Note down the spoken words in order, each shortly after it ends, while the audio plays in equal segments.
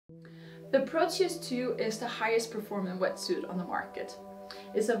The Proteus II is the highest performing wetsuit on the market.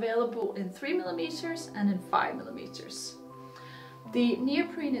 It's available in 3mm and in 5mm. The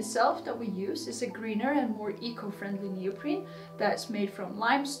neoprene itself that we use is a greener and more eco-friendly neoprene that's made from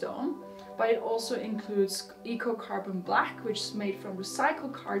limestone, but it also includes eco-carbon black, which is made from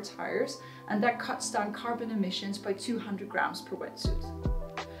recycled car tires, and that cuts down carbon emissions by 200 grams per wetsuit.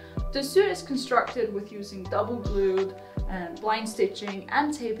 The suit is constructed with using double glued and blind stitching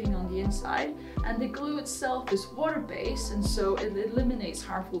and taping on the inside, and the glue itself is water-based, and so it eliminates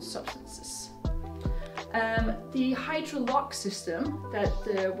harmful substances. The Hydrolock system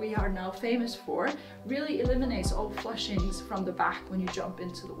that we are now famous for really eliminates all flushings from the back when you jump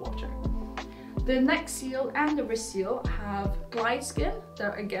into the water. The neck seal and the wrist seal have Glideskin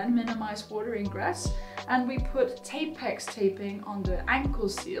that again minimize water ingress, and we put Tapex taping on the ankle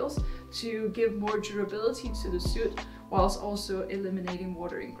seals to give more durability to the suit whilst also eliminating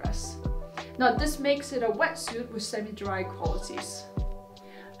water ingress. Now this makes it a wetsuit with semi-dry qualities.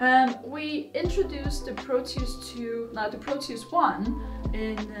 We introduced the Proteus II, the Proteus I,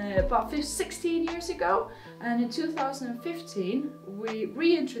 in about 16 years ago, and in 2015 we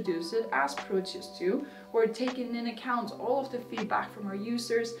reintroduced it as Proteus II. We're taking in account all of the feedback from our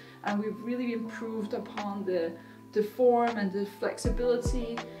users, and we've really improved upon the form and the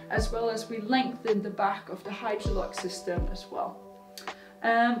flexibility, as well as we lengthened the back of the Hydrolock system as well.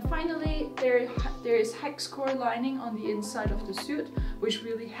 Finally, there is Hexcore lining on the inside of the suit, which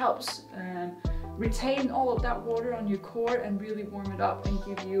really helps retain all of that water on your core and really warm it up and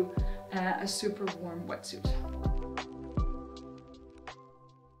give you a super warm wetsuit.